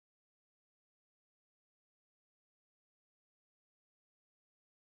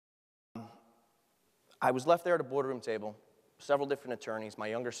I was left there at a boardroom table, several different attorneys, my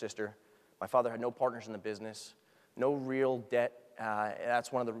younger sister. My father had no partners in the business, no real debt.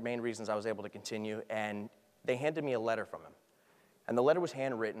 That's one of the main reasons I was able to continue. And they handed me a letter from him. And the letter was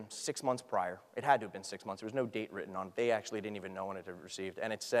handwritten 6 months prior. It had to have been 6 months. There was no date written on it. They actually didn't even know when it had received.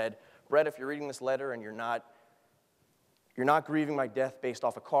 And it said, Brett, if you're reading this letter and you're not grieving my death based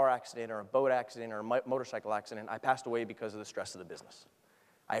off a car accident or a boat accident or a motorcycle accident, I passed away because of the stress of the business.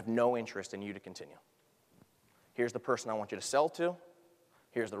 I have no interest in you to continue. Here's the person I want you to sell to.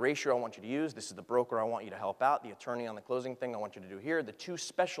 Here's the ratio I want you to use. This is the broker I want you to help out. The attorney on the closing thing I want you to do here. The two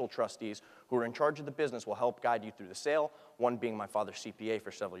special trustees who are in charge of the business will help guide you through the sale, one being my father's CPA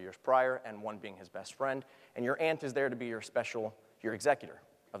for several years prior and one being his best friend. And your aunt is there to be your executor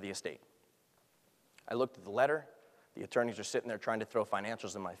of the estate. I looked at the letter. The attorneys are sitting there trying to throw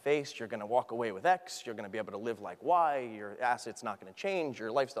financials in my face. You're going to walk away with X. You're going to be able to live like Y. Your asset's not going to change.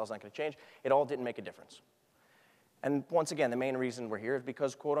 Your lifestyle's not going to change. It all didn't make a difference. And once again, the main reason we're here is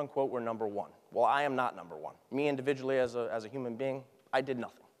because, quote unquote, we're number one. Well, I am not number one. Me individually as a human being, I did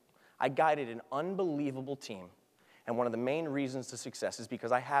nothing. I guided an unbelievable team. And one of the main reasons to success is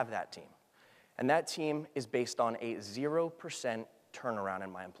because I have that team. And that team is based on a 0% turnaround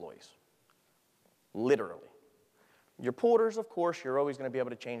in my employees. Literally. Your porters, of course, you're always going to be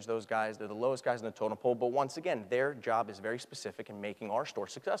able to change those guys. They're the lowest guys in the totem pole. But once again, their job is very specific in making our store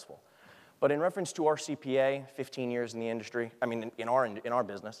successful. But in reference to our CPA, 15 years in the industry, in our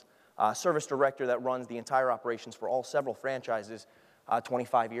business, service director that runs the entire operations for several franchises,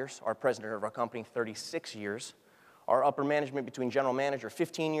 25 years. Our president of our company, 36 years. Our upper management between general manager,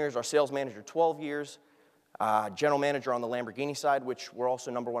 15 years. Our sales manager, 12 years. General manager on the Lamborghini side, which we're also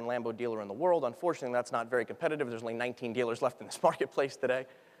number one Lambo dealer in the world. Unfortunately, that's not very competitive. There's only 19 dealers left in this marketplace today.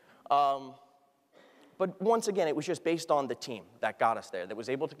 But once again, it was just based on the team that got us there, that was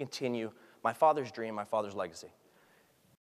able to continue my father's dream, my father's legacy.